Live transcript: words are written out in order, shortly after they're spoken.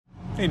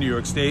Hey, New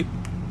York State.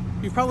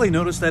 You've probably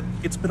noticed that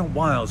it's been a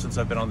while since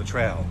I've been on the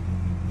trail.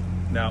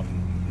 Now,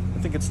 I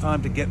think it's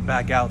time to get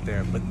back out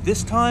there, but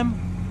this time,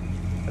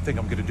 I think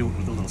I'm gonna do it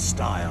with a little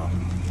style.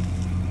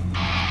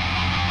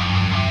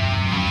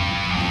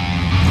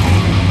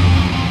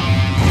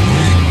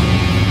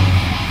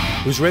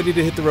 Who's ready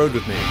to hit the road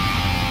with me?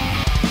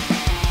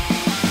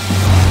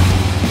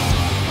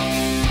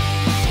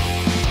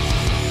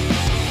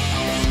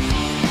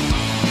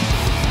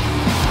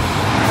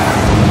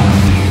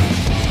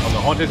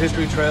 Haunted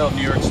History Trail of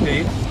New York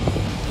State,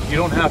 you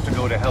don't have to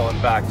go to hell and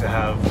back to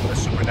have a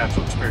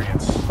supernatural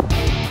experience.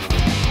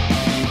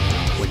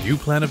 When you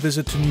plan a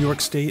visit to New York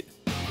State,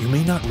 you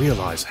may not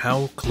realize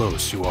how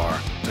close you are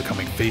to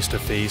coming face to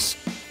face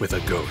with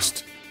a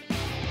ghost.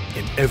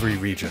 In every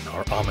region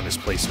are ominous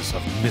places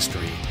of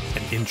mystery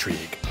and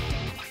intrigue.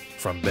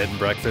 From bed and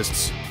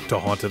breakfasts to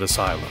haunted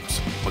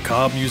asylums,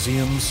 macabre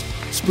museums,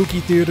 spooky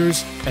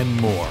theaters, and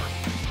more.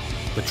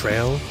 The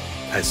trail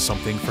has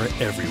something for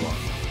everyone.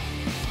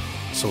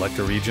 Select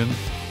a region,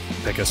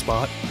 pick a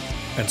spot,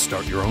 and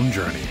start your own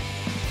journey.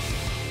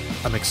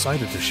 I'm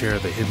excited to share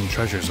the hidden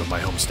treasures of my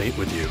home state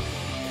with you.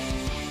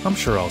 I'm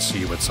sure I'll see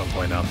you at some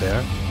point out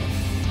there.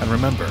 And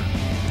remember,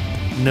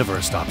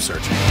 never stop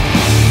searching.